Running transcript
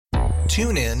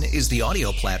TuneIn is the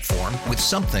audio platform with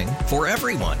something for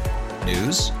everyone.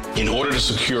 News. In order to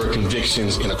secure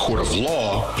convictions in a court of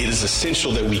law, it is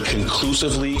essential that we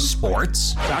conclusively.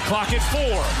 Sports. Got clock at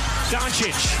 4.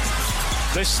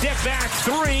 Doncic. The step back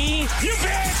 3. You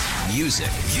bet. Music.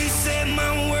 You set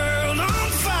my world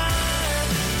on fire.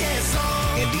 Yes,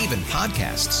 and even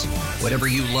podcasts. Whatever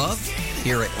you love,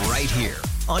 hear it right here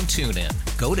on TuneIn.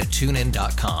 Go to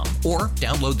TuneIn.com or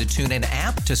download the TuneIn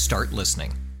app to start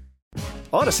listening.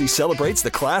 Odyssey celebrates the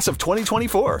class of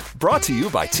 2024, brought to you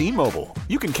by T-Mobile.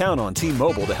 You can count on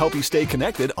T-Mobile to help you stay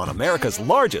connected on America's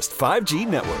largest 5G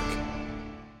network.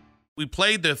 We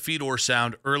played the Fedor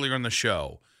sound earlier in the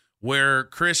show where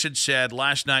Chris had said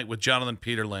last night with Jonathan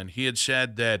Peterlin, he had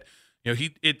said that, you know,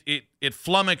 it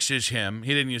flummoxes him.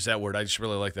 He didn't use that word. I just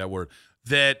really like that word.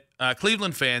 That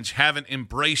Cleveland fans haven't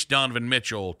embraced Donovan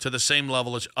Mitchell to the same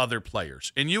level as other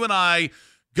players. And you and I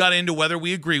got into whether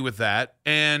we agree with that.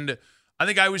 And I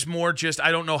think I was more just,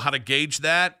 I don't know how to gauge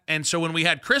that. And so when we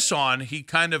had Chris on, he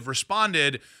kind of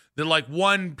responded that like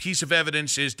one piece of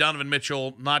evidence is Donovan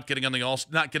Mitchell not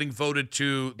getting voted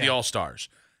to the All-Stars.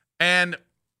 And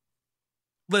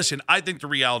listen, I think the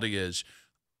reality is,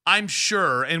 I'm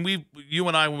sure, and you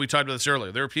and I, when we talked about this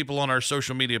earlier, there are people on our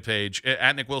social media page,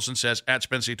 at Nick Wilson says, at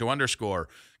Spencito _, because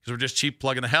we're just cheap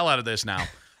plugging the hell out of this now,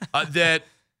 that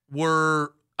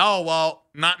were, oh, well,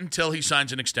 not until he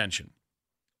signs an extension.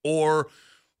 Or,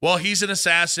 well, he's an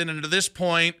assassin, and at this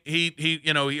point,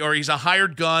 or he's a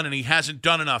hired gun, and he hasn't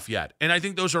done enough yet. And I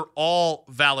think those are all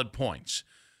valid points.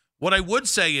 What I would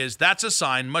say is that's a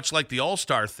sign, much like the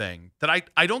All-Star thing, that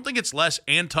I don't think it's less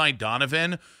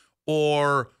anti-Donovan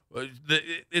or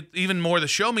even more the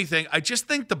show me thing. I just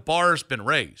think the bar's been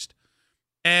raised.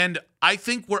 And I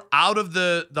think we're out of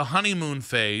the honeymoon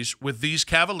phase with these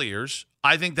Cavaliers.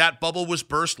 I think that bubble was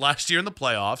burst last year in the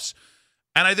playoffs.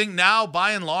 And I think now,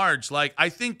 by and large, I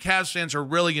think Cavs fans are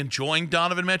really enjoying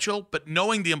Donovan Mitchell, but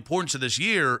knowing the importance of this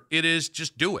year, it is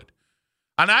just do it.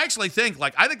 And I actually think,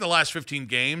 I think the last 15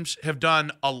 games have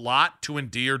done a lot to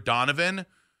endear Donovan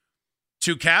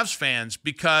to Cavs fans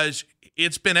because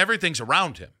it's been everything's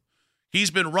around him.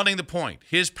 He's been running the point.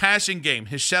 His passing game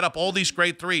has set up all these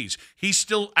great threes. He's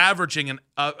still averaging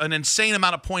an insane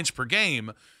amount of points per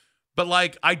game. But,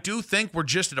 I do think we're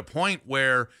just at a point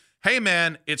where, hey,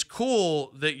 man, it's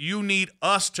cool that you need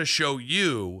us to show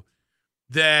you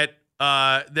that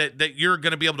that you're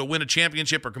going to be able to win a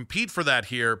championship or compete for that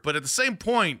here. But at the same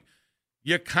point,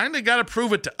 you kind of got to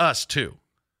prove it to us, too.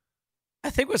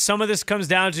 I think what some of this comes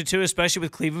down to, too, especially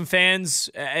with Cleveland fans,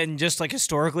 and just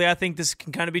historically, I think this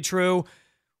can kind of be true.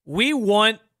 We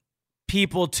want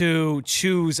people to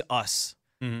choose us,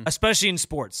 especially in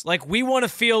sports. We want to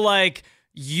feel like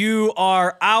you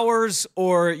are ours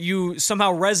or you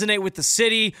somehow resonate with the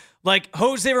city.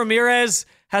 Jose Ramirez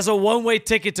has a one-way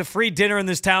ticket to free dinner in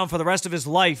this town for the rest of his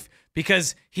life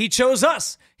because he chose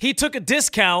us. He took a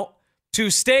discount to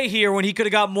stay here when he could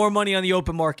have got more money on the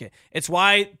open market. It's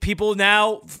why people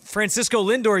now, Francisco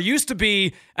Lindor used to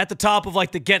be at the top of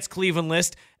the Gets Cleveland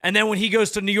list. And then when he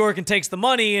goes to New York and takes the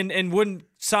money and wouldn't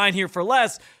sign here for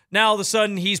less, now all of a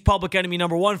sudden he's public enemy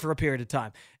number one for a period of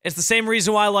time. It's the same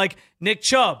reason why Nick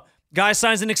Chubb, guy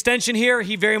signs an extension here.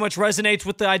 He very much resonates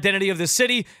with the identity of the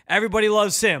city. Everybody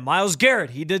loves him. Myles Garrett,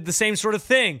 he did the same sort of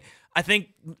thing. I think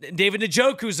David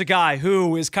Njoku's a guy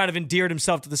who has kind of endeared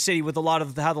himself to the city with a lot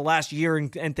of how the last year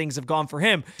and things have gone for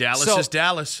him. Dallas is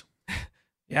Dallas.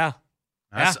 Yeah.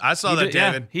 I saw that,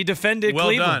 David. Yeah. He defended well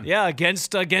Cleveland. Done. Yeah,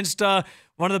 against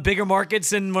one of the bigger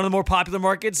markets and one of the more popular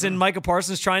markets, and Micah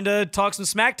Parsons trying to talk some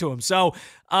smack to him. So,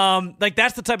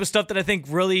 that's the type of stuff that I think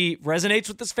really resonates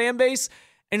with this fan base.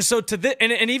 And so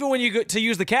and even when you go to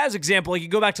use the Cavs example, you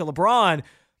go back to LeBron.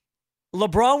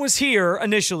 LeBron was here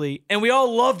initially, and we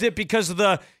all loved it because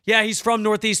of he's from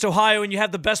Northeast Ohio, and you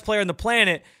have the best player on the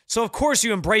planet. So, of course,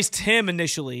 you embraced him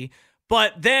initially.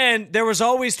 But then there was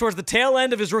always, towards the tail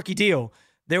end of his rookie deal,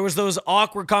 there was those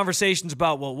awkward conversations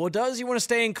about, well, does he want to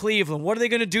stay in Cleveland? What are they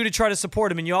going to do to try to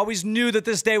support him? And you always knew that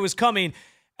this day was coming.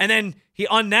 And then he,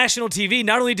 on national TV,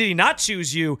 not only did he not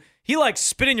choose you, he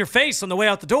spit in your face on the way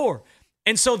out the door.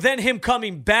 And so then him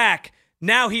coming back,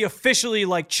 now he officially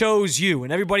chose you,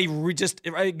 and everybody just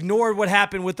ignored what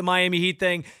happened with the Miami Heat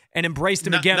thing and embraced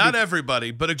him again. Not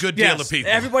everybody, but a good deal of people.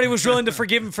 Everybody was willing to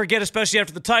forgive and forget, especially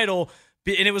after the title,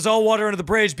 and it was all water under the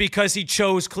bridge because he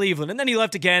chose Cleveland. And then he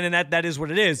left again, and that is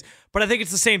what it is. But I think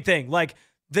it's the same thing.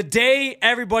 The day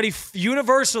everybody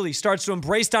universally starts to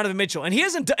embrace Donovan Mitchell, and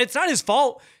it's not his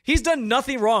fault. He's done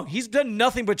nothing wrong. He's done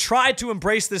nothing but tried to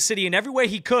embrace the city in every way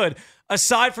he could,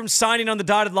 aside from signing on the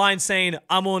dotted line saying,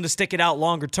 I'm willing to stick it out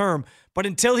longer term. But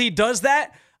until he does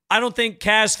that, I don't think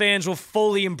Cavs fans will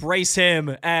fully embrace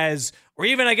him as, or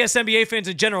even I guess NBA fans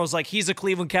in general, is like, he's a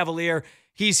Cleveland Cavalier.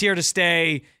 He's here to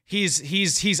stay.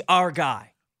 He's our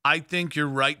guy. I think you're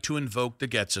right to invoke the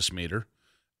Gets Us meter.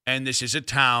 And this is a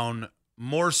town,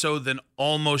 more so than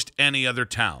almost any other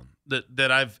town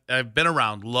that I've been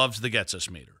around, loves the Gets Us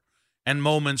meter. And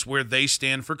moments where they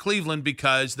stand for Cleveland,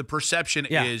 because the perception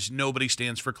is nobody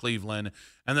stands for Cleveland,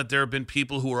 and that there have been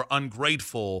people who are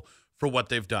ungrateful for what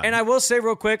they've done. And I will say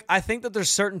real quick, I think that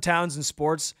there's certain towns in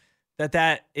sports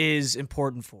that is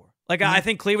important for. Like, I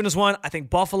think Cleveland is one. I think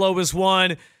Buffalo is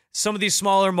one. Some of these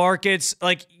smaller markets,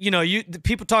 like,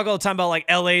 people talk all the time about like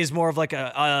LA is more of like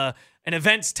an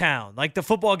events town. Like the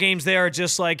football games there are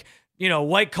just like,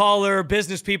 white collar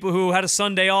business people who had a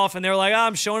Sunday off and they're like,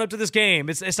 I'm showing up to this game.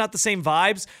 It's not the same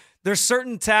vibes. There's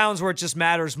certain towns where it just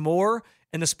matters more,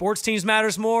 and the sports teams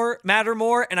matter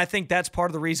more. And I think that's part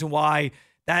of the reason why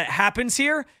that happens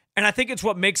here. And I think it's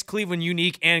what makes Cleveland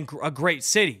unique and a great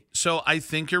city. So I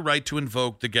think you're right to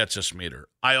invoke the Gets Us meter.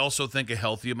 I also think a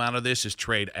healthy amount of this is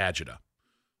trade agita.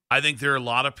 I think there are a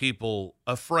lot of people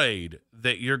afraid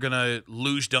that you're going to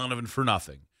lose Donovan for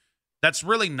nothing. That's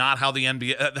really not how the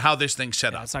NBA, how this thing's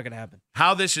set up. It's not going to happen.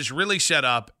 How this is really set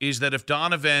up is that if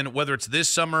Donovan, whether it's this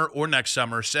summer or next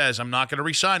summer, says, I'm not going to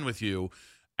re-sign with you,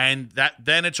 and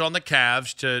then it's on the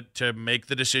Cavs to make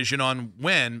the decision on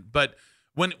when. But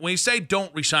when you say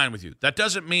don't re-sign with you, that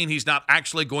doesn't mean he's not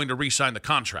actually going to re-sign the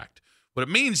contract. What it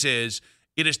means is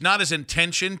it is not his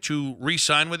intention to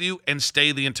re-sign with you and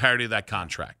stay the entirety of that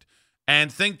contract. And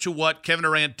think to what Kevin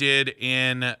Durant did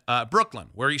in Brooklyn,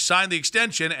 where he signed the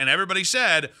extension and everybody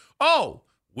said, oh,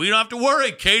 we don't have to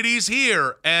worry, KD's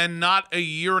here. And not a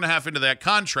year and a half into that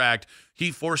contract,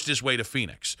 he forced his way to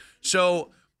Phoenix. So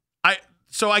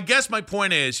I guess my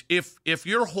point is, if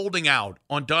you're holding out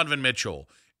on Donovan Mitchell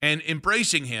and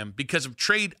embracing him because of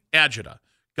trade agita,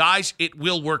 guys, it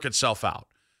will work itself out.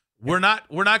 We're not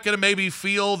going to maybe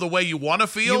feel the way you want to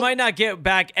feel. You might not get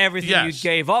back everything you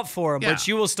gave up for him, but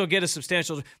you will still get a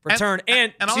substantial return.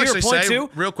 And I'll to your point, too,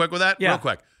 real quick with that, real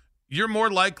quick, you're more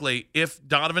likely, if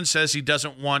Donovan says he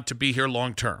doesn't want to be here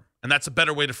long term, and that's a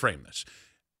better way to frame this,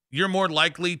 you're more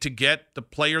likely to get the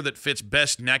player that fits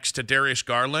best next to Darius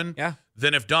Garland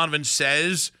than if Donovan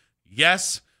says,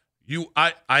 yes,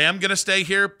 I am going to stay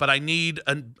here, but I need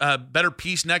a better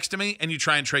piece next to me, and you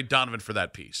try and trade Donovan for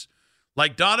that piece.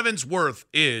 Like Donovan's worth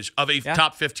is of a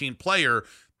top 15 player.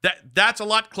 That's a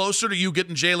lot closer to you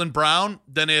getting Jaylen Brown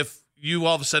than if you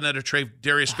all of a sudden had to trade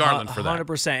Darius Garland for that.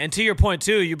 100%. And to your point,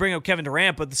 too, you bring up Kevin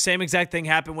Durant, but the same exact thing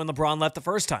happened when LeBron left the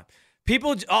first time.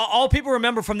 All people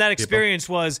remember from that experience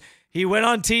was he went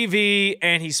on TV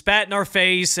and he spat in our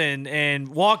face and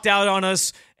walked out on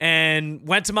us and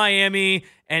went to Miami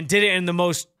and did it in the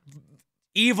most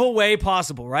evil way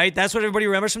possible, right? That's what everybody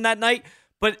remembers from that night.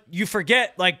 But you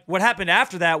forget, like, what happened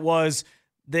after that was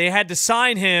they had to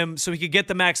sign him so he could get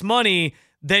the max money,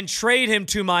 then trade him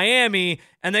to Miami,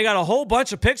 and they got a whole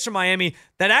bunch of picks from Miami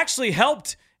that actually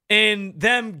helped in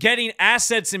them getting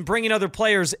assets and bringing other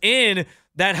players in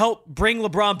that help bring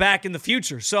LeBron back in the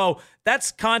future. So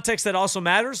that's context that also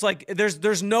matters. Like,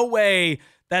 there's no way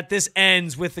that this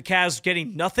ends with the Cavs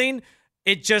getting nothing.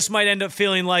 It just might end up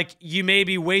feeling like you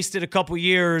maybe wasted a couple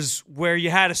years where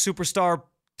you had a superstar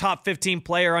top 15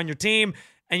 player on your team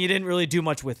and you didn't really do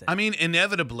much with it. I mean,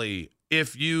 inevitably,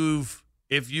 if you've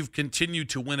continued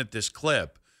to win at this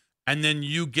clip and then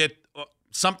you get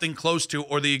something close to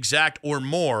or the exact or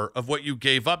more of what you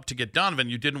gave up to get Donovan,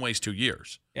 you didn't waste 2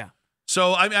 years. Yeah.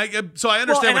 So I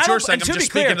understand what you're saying. I'm just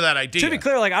speaking to that idea. To be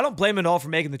clear, like, I don't blame him at all for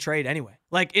making the trade anyway.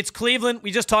 Like, it's Cleveland. We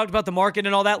just talked about the market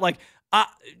and all that. Like,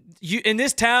 in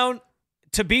this town,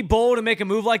 to be bold and make a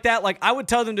move like that, like, I would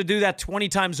tell them to do that 20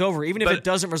 times over, even if it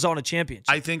doesn't result in a championship.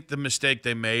 I think the mistake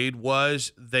they made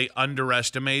was they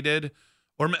underestimated,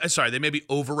 they maybe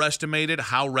overestimated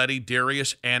how ready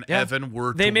Darius and Evan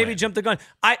were to They maybe win. jumped the gun.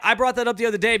 I brought that up the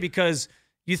other day because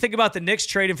you think about the Knicks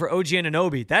trading for OG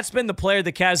Anunoby. That's been the player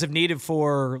the Cavs have needed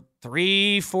for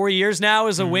 3-4 years now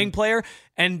as a wing player.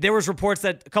 And there was reports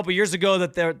that a couple years ago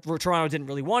that Toronto didn't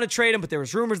really want to trade him, but there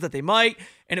was rumors that they might.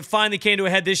 And it finally came to a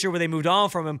head this year where they moved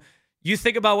on from him. You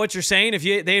think about what you're saying. If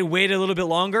they had waited a little bit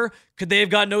longer, could they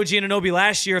have gotten OG Anunoby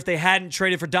last year if they hadn't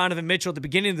traded for Donovan Mitchell at the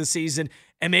beginning of the season,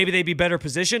 and maybe they'd be better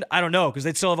positioned? I don't know, because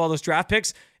they'd still have all those draft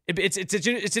picks.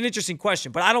 It's an interesting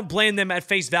question, but I don't blame them at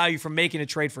face value for making a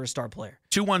trade for a star player.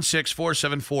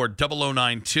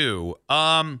 216-474-0092.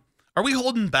 Are we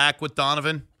holding back with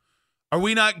Donovan? Are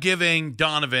we not giving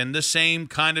Donovan the same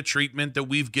kind of treatment that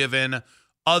we've given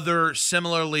other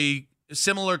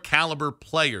similar caliber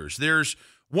players? There's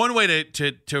one way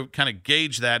to kind of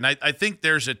gauge that, and I think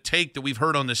there's a take that we've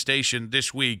heard on the station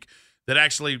this week that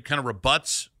actually kind of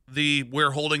rebuts the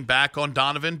we're holding back on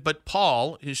Donovan. But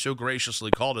Paul has so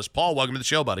graciously called us. Paul, welcome to the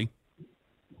show, buddy.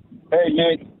 Hey,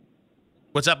 Nick.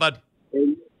 What's up, bud?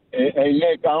 Hey,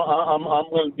 Nick. I'm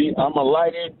gonna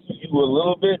light into you a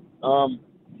little bit.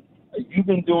 You've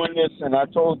been doing this, and I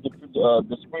told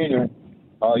the screener,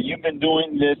 you've been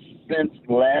doing this since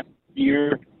last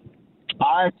year.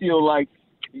 I feel like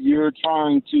you're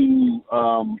trying to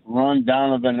run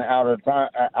Donovan out of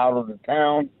the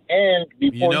town, and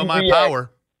before my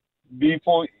power.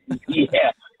 Before,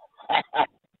 yeah.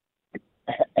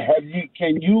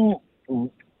 Can you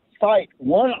cite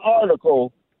one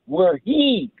article where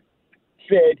he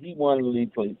said he wanted to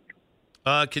leave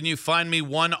Cleveland? Can you find me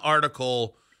one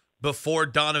article before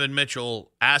Donovan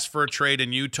Mitchell asked for a trade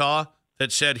in Utah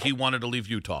that said he wanted to leave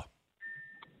Utah?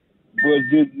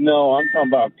 No, I'm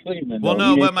talking about Cleveland. Well,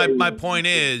 no, but my point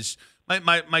is,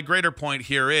 my greater point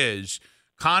here is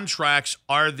contracts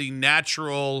are the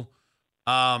natural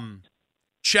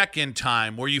check-in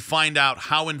time where you find out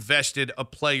how invested a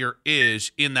player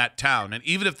is in that town. And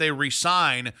even if they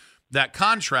re-sign that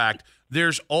contract,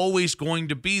 there's always going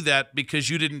to be that because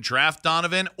you didn't draft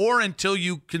Donovan or until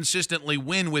you consistently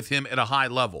win with him at a high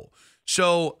level.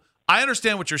 So I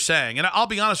understand what you're saying, and I'll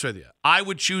be honest with you. I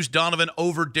would choose Donovan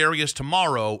over Darius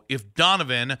tomorrow if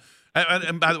Donovan –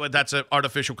 and by the way, that's an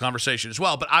artificial conversation as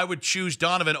well, but I would choose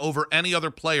Donovan over any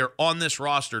other player on this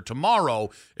roster tomorrow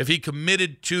if he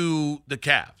committed to the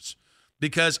Cavs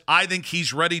because I think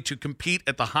he's ready to compete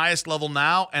at the highest level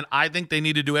now, and I think they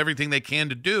need to do everything they can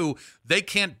to do. They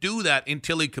can't do that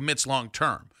until he commits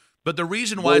long-term. But the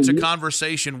reason why it's a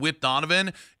conversation with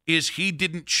Donovan is he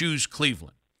didn't choose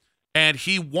Cleveland. And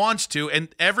he wants to,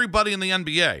 and everybody in the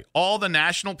NBA, all the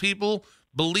national people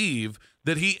believe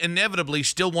that he inevitably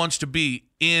still wants to be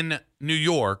in New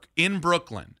York, in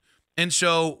Brooklyn. And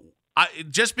so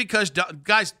just because,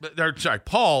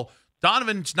 Paul,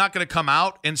 Donovan's not going to come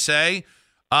out and say,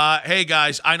 hey,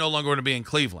 guys, I no longer want to be in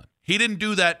Cleveland. He didn't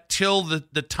do that till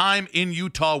the time in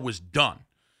Utah was done.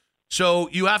 So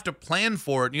you have to plan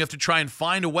for it, and you have to try and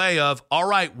find a way of, all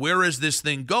right, where is this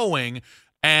thing going?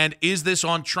 And is this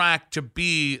on track to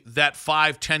be that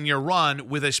 5-10 year run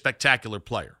with a spectacular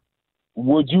player?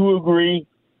 Would you agree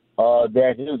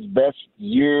that his best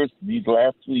years, these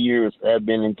last 2 years, have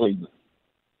been in Cleveland?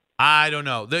 I don't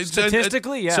know.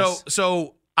 Statistically, yes.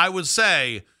 So I would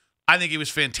say I think he was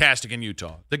fantastic in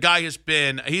Utah. The guy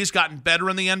he's gotten better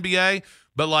in the NBA,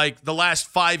 but like the last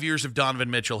 5 years of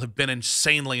Donovan Mitchell have been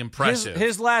insanely impressive.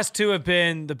 His last two have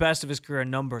been the best of his career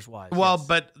numbers-wise. Well, yes.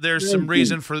 But there's some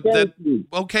reason for that.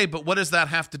 Okay, but what does that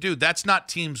have to do? That's not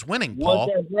teams winning, Paul.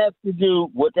 What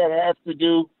that has to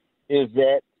do is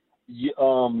that the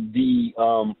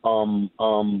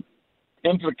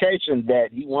implication that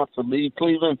he wants to leave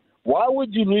Cleveland. Why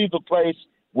would you leave a place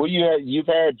where you've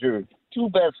had your two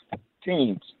best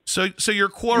teams? So your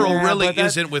quarrel really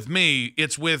isn't with me.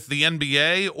 It's with the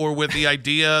NBA or with the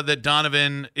idea that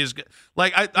Donovan is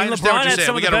like I understand LeBron what you're had saying.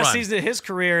 Some We of the got to best run. seasons of his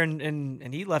career,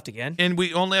 and he left again. And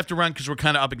we only have to run because we're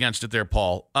kind of up against it there,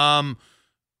 Paul. I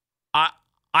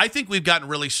think we've gotten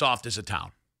really soft as a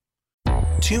town.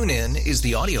 TuneIn is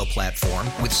the audio platform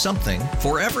with something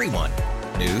for everyone.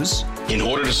 News. In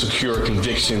order to secure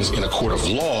convictions in a court of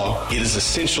law, it is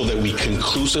essential that we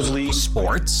conclusively.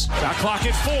 Sports. Shot clock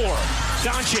at 4.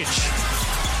 Doncic.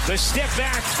 The step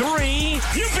back 3.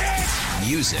 You bet.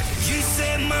 Music. You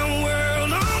set my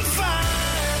world on fire.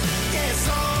 Yes,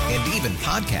 and even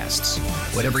podcasts.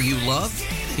 Whatever you love,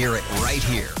 hear it right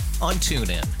here on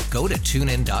TuneIn. Go to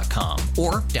TuneIn.com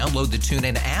or download the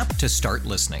TuneIn app to start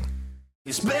listening.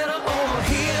 It's better over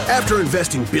here. After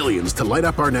investing billions to light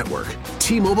up our network,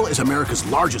 T-Mobile is America's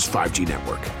largest 5G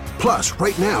network. Plus,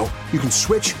 right now, you can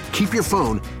switch, keep your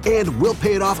phone, and we'll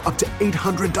pay it off up to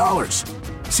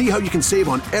 $800. See how you can save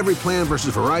on every plan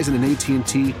versus Verizon and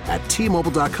AT&T at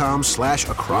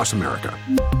T-Mobile.com/across America.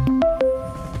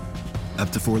 Up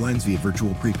to 4 lines via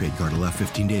virtual prepaid card. Allow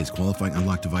 15 days. Qualifying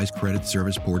unlocked device credit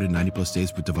service ported 90+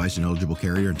 days with device and eligible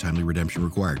carrier and timely redemption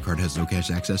required. Card has no cash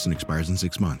access and expires in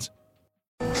 6 months.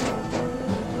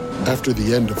 After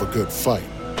the end of a good fight,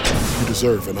 you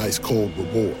deserve an ice-cold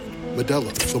reward.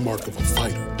 Modelo is the mark of a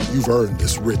fighter. You've earned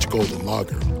this rich golden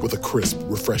lager with a crisp,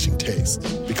 refreshing taste.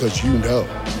 Because you know,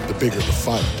 the bigger the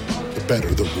fight, the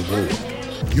better the reward.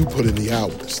 You put in the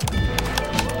hours,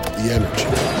 the energy,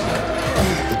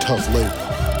 the tough labor.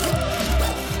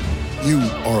 You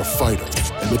are a fighter,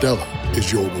 and Modelo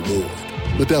is your reward.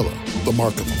 Modelo, the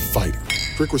mark of a fighter.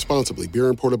 Drink responsibly. Beer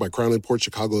imported by Crown Imports,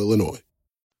 Chicago, Illinois.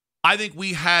 I think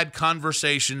we had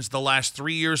conversations the last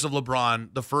 3 years of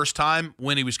LeBron, the first time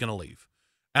when he was going to leave.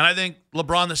 And I think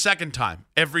LeBron the second time,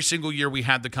 every single year we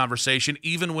had the conversation,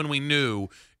 even when we knew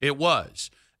it was.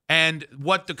 And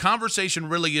what the conversation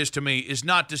really is to me is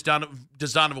not does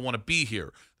Donovan want to be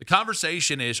here? The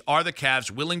conversation is, are the Cavs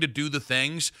willing to do the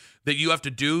things that you have to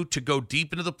do to go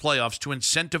deep into the playoffs to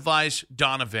incentivize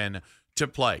Donovan to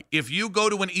play? If you go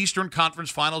to an Eastern Conference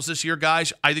Finals this year,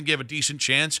 guys, I think you have a decent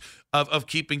chance of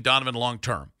keeping Donovan long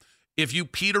term. If you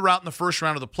peter out in the first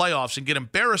round of the playoffs and get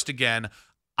embarrassed again,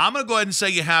 I'm going to go ahead and say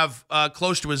you have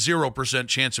close to a 0%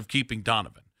 chance of keeping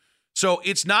Donovan. So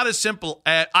it's not as simple.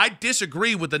 I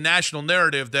disagree with the national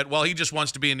narrative that, well, he just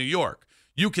wants to be in New York.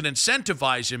 You can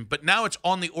incentivize him, but now it's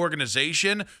on the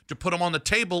organization to put him on the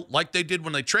table like they did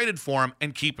when they traded for him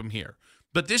and keep him here.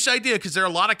 But this idea, because there are a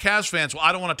lot of Cavs fans, well,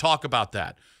 I don't want to talk about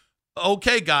that.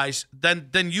 Okay, guys, then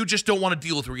you just don't want to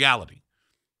deal with reality.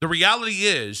 The reality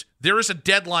is there is a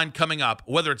deadline coming up,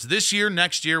 whether it's this year,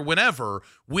 next year, whenever,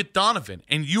 with Donovan,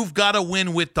 and you've got to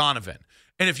win with Donovan.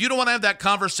 And if you don't want to have that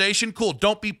conversation, cool.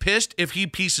 Don't be pissed if he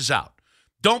pieces out.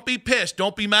 Don't be pissed.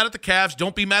 Don't be mad at the Cavs.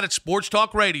 Don't be mad at Sports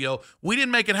Talk Radio. We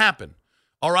didn't make it happen.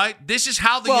 All right? This is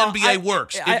how the NBA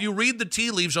works. If you read the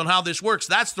tea leaves on how this works,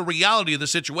 that's the reality of the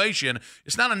situation.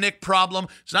 It's not a Nick problem.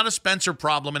 It's not a Spencer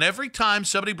problem. And every time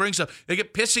somebody brings up, they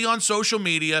get pissy on social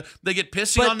media. They get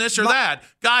pissy on this or that.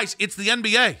 Guys, it's the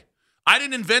NBA. I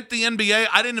didn't invent the NBA.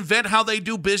 I didn't invent how they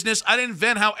do business. I didn't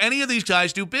invent how any of these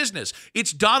guys do business.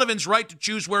 It's Donovan's right to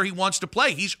choose where he wants to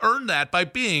play. He's earned that by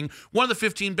being one of the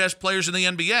 15 best players in the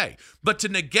NBA. But to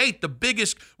negate the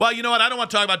biggest, well, you know what? I don't want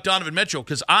to talk about Donovan Mitchell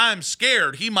because I'm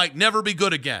scared he might never be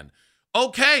good again.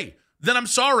 Okay, then I'm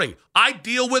sorry. I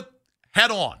deal with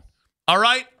head on. All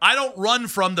right? I don't run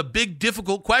from the big,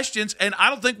 difficult questions, and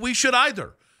I don't think we should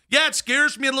either. Yeah, it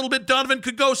scares me a little bit Donovan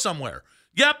could go somewhere.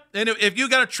 Yep, and if you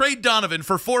got to trade Donovan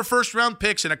for 4 first-round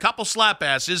picks and a couple slap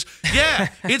asses, yeah,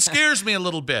 it scares me a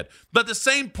little bit. But at the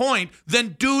same point,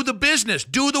 then do the business,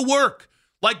 do the work.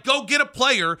 Like, go get a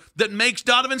player that makes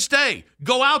Donovan stay.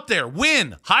 Go out there,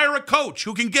 win, hire a coach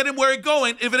who can get him where he's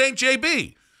going if it ain't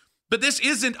JB. But this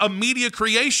isn't a media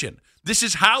creation. This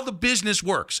is how the business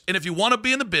works. And if you want to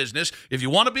be in the business, if you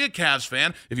want to be a Cavs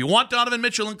fan, if you want Donovan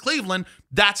Mitchell in Cleveland,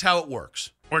 that's how it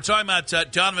works. We're talking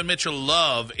about Donovan Mitchell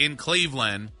love in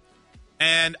Cleveland,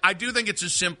 and I do think it's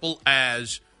as simple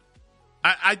as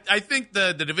I think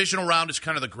the divisional round is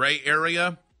kind of the gray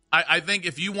area. I think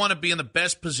if you want to be in the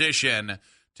best position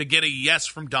to get a yes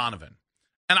from Donovan,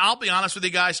 and I'll be honest with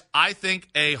you guys, I think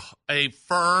a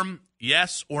firm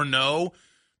yes or no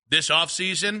this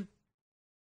offseason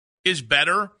is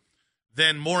better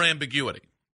than more ambiguity.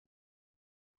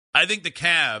 I think the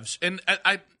Cavs, and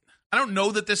I don't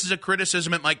know that this is a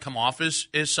criticism. It might come off as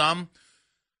some.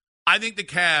 I think the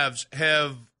Cavs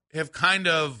have kind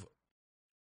of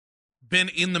been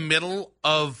in the middle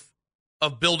of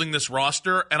building this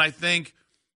roster, and I think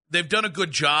they've done a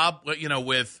good job,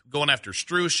 with going after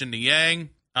Strus and Niang,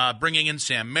 bringing in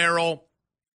Sam Merrill,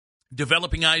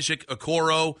 developing Isaac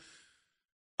Okoro,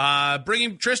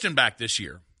 bringing Tristan back this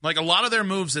year. Like a lot of their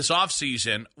moves this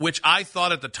offseason, which I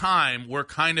thought at the time were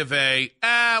kind of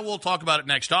we'll talk about it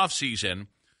next offseason.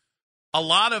 A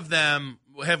lot of them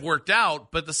have worked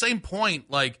out, but at the same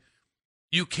point, like,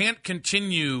 you can't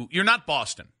continue. You're not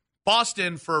Boston.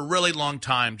 Boston, for a really long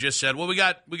time, just said, well, we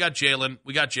got Jalen,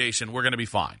 we got Jason, we're going to be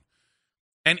fine.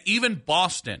 And even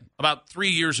Boston, about 3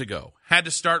 years ago, had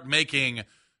to start making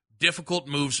difficult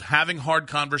moves, having hard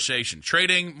conversation,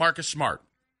 trading Marcus Smart,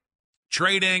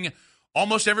 trading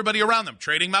almost everybody around them,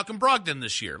 trading Malcolm Brogdon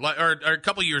this year, or a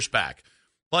couple years back.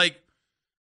 Like,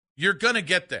 you're going to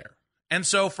get there. And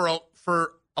so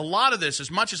for a lot of this,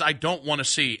 as much as I don't want to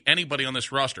see anybody on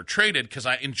this roster traded because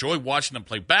I enjoy watching them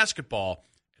play basketball,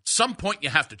 at some point you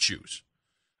have to choose.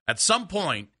 At some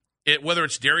point, whether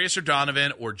it's Darius or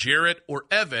Donovan or Jarrett or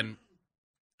Evan,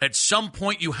 at some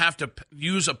point you have to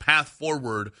use a path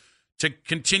forward to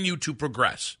continue to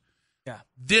progress. Yeah.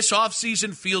 This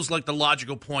offseason feels like the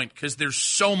logical point because there's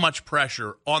so much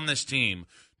pressure on this team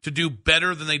to do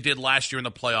better than they did last year in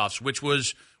the playoffs,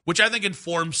 which I think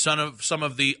informs some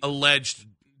of the alleged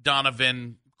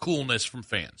Donovan coolness from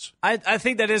fans. I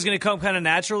think that is going to come kind of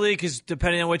naturally because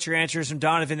depending on what your answer is from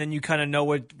Donovan, then you kind of know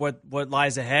what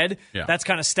lies ahead. Yeah. That's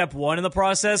kind of step one in the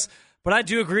process. But I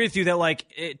do agree with you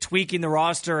that tweaking the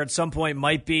roster at some point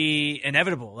might be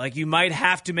inevitable. Like, you might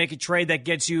have to make a trade that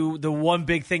gets you the one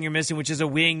big thing you're missing, which is a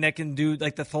wing that can do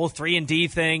like the whole 3-and-D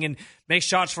thing and make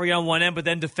shots for you on one end, but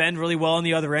then defend really well on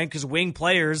the other end because wing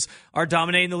players are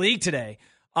dominating the league today.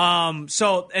 And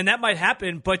that might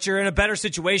happen, but you're in a better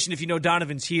situation if you know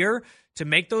Donovan's here to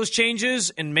make those changes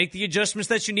and make the adjustments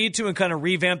that you need to and kind of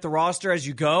revamp the roster as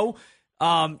you go.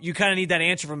 You kind of need that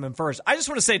answer from him first. I just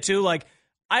want to say, too, like,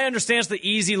 I understand it's the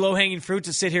easy, low-hanging fruit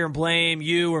to sit here and blame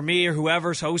you or me or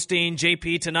whoever's hosting,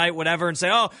 JP tonight, whatever, and say,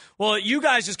 oh, well, you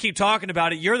guys just keep talking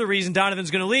about it. You're the reason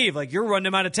Donovan's going to leave. Like, you're running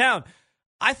him out of town.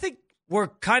 I think we're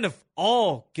kind of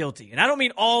all guilty. And I don't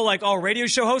mean all radio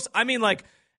show hosts. I mean, like,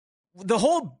 the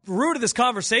whole root of this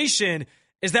conversation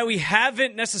is that we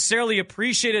haven't necessarily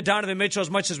appreciated Donovan Mitchell as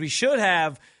much as we should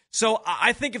have. So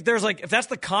I think if that's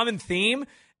the common theme,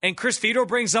 and Chris Fedor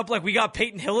brings up, like, we got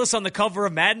Peyton Hillis on the cover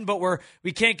of Madden, but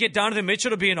we can't get Donovan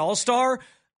Mitchell to be an all-star,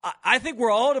 I think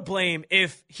we're all to blame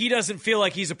if he doesn't feel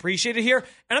like he's appreciated here.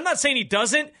 And I'm not saying he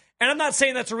doesn't, and I'm not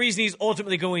saying that's the reason he's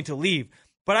ultimately going to leave.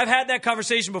 But I've had that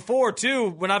conversation before, too,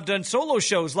 when I've done solo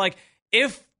shows. Like,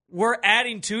 if we're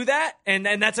adding to that, and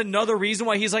that's another reason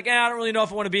why he's like, I don't really know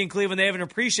if I want to be in Cleveland. They haven't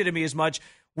appreciated me as much.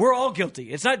 We're all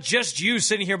guilty. It's not just you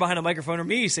sitting here behind a microphone or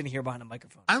me sitting here behind a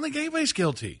microphone. I don't think anybody's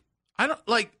guilty. I don't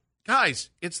like, guys.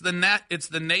 It's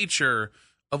the nature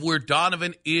of where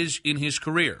Donovan is in his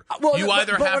career. You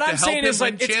either have to help him win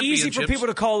championships. It's easy for people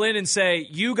to call in and say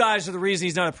you guys are the reason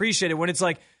he's not appreciated. When it's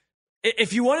like,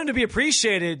 if you want him to be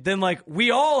appreciated, then like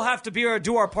we all have to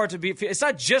do our part to be. It's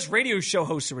not just radio show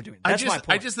hosts that we're doing. That's my point.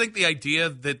 I just think the idea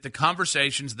that the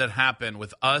conversations that happen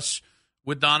with us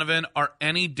with Donovan are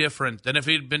any different than if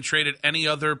he'd been traded any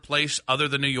other place other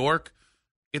than New York,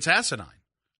 it's asinine.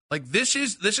 Like, this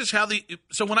is how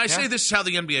so when I say this is how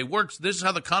the NBA works, this is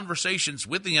how the conversations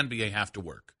with the NBA have to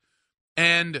work.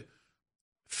 And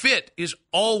fit is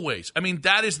always,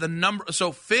 that is the number.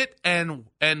 So fit and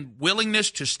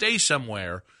willingness to stay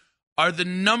somewhere are the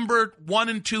number 1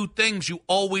 and 2 things you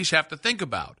always have to think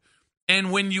about. And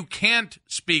when you can't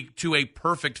speak to a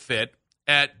perfect fit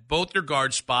at both your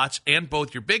guard spots and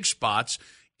both your big spots,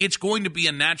 it's going to be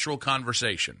a natural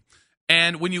conversation.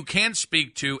 And when you can't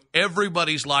speak to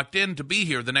everybody's locked in to be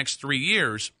here the next 3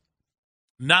 years,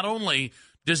 not only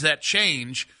does that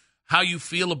change how you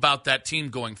feel about that team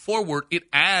going forward, it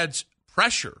adds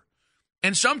pressure.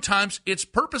 And sometimes it's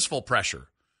purposeful pressure.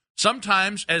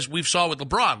 Sometimes, as we've saw with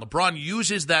LeBron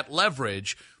uses that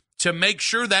leverage to make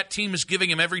sure that team is giving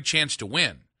him every chance to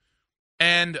win.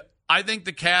 And I think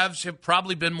the Cavs have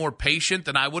probably been more patient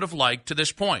than I would have liked to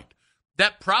this point.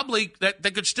 That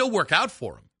could still work out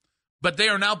for them. But they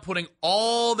are now putting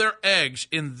all their eggs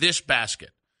in this basket.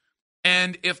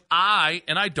 And if I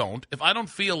don't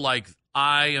feel like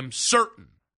I am certain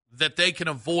that they can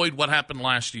avoid what happened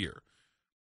last year,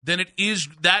 then it is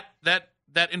that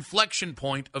inflection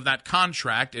point of that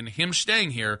contract and him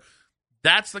staying here,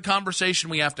 that's the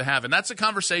conversation we have to have. And that's a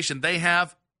conversation they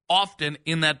have often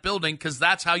in that building because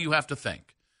that's how you have to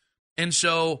think. And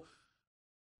so,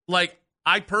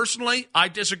 I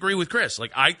disagree with Chris.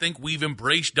 I think we've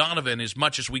embraced Donovan as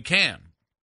much as we can.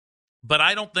 But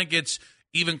I don't think it's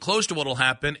even close to what will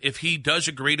happen if he does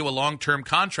agree to a long-term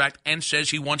contract and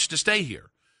says he wants to stay here.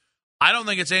 I don't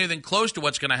think it's anything close to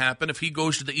what's going to happen if he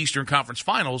goes to the Eastern Conference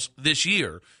Finals this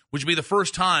year, which would be the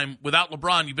first time without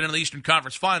LeBron you've been in the Eastern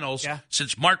Conference Finals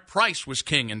since Mark Price was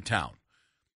king in town.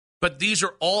 But these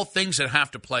are all things that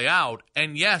have to play out.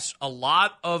 And yes, a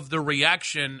lot of the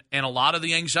reaction and a lot of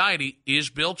the anxiety is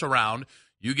built around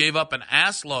you gave up an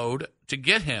ass load to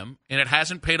get him, and it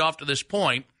hasn't paid off to this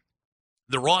point.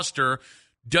 The roster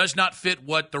does not fit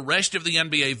what the rest of the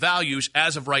NBA values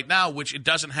as of right now, which it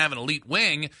doesn't have an elite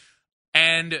wing.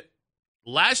 And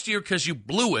last year, because you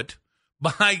blew it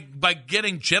by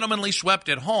getting gentlemanly swept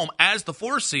at home as the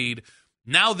 4 seed,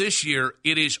 now this year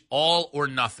it is all or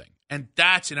nothing. And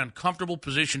that's an uncomfortable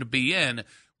position to be in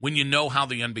when you know how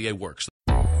the NBA works.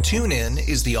 TuneIn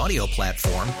is the audio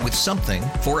platform with something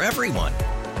for everyone.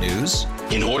 News.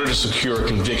 In order to secure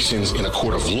convictions in a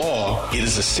court of law, it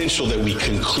is essential that we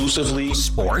conclusively.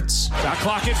 Sports. Shot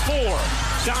clock at 4.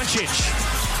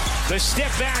 Doncic. The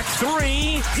step back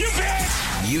 3. You bet.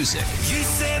 Music. You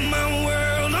set my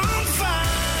world on fire.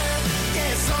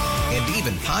 Yes, and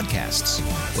even podcasts.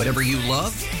 Whatever you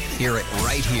love, hear it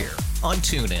right here on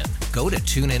TuneIn. Go to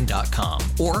TuneIn.com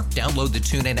or download the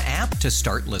TuneIn app to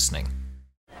start listening.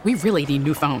 We really need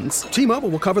new phones. T-Mobile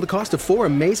will cover the cost of 4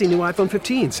 amazing new iPhone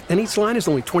 15s, and each line is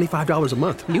only $25 a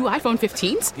month. New iPhone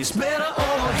 15s? It's better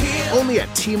over here. Only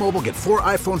at T-Mobile, get 4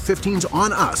 iPhone 15s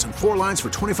on us and 4 lines for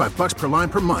 $25 per line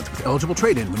per month with eligible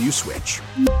trade-in when you switch.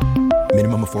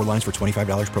 Minimum of 4 lines for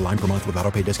 $25 per line per month with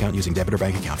autopay discount using debit or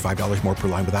bank account. $5 more per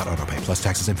line without autopay, plus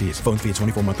taxes and fees. Phone fee at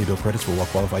 24 monthly bill credits for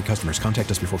well-qualified customers. Contact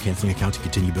us before canceling account to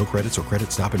continue bill credits or credit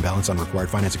stop and balance on required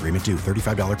finance agreement due.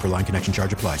 $35 per line connection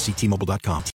charge applies. See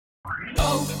T-Mobile.com.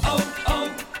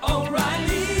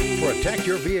 Protect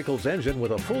your vehicle's engine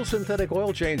with a full synthetic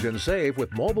oil change and save with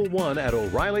Mobil 1 at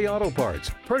O'Reilly Auto Parts.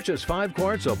 Purchase 5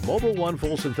 quarts of Mobil 1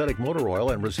 full synthetic motor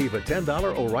oil and receive a $10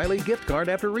 O'Reilly gift card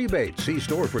after rebate. See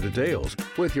store for details.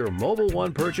 With your Mobil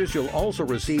 1 purchase, you'll also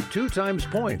receive 2 times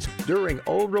points during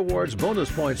O Rewards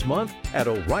Bonus Points Month at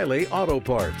O'Reilly Auto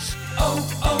Parts.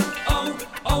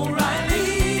 O'Reilly.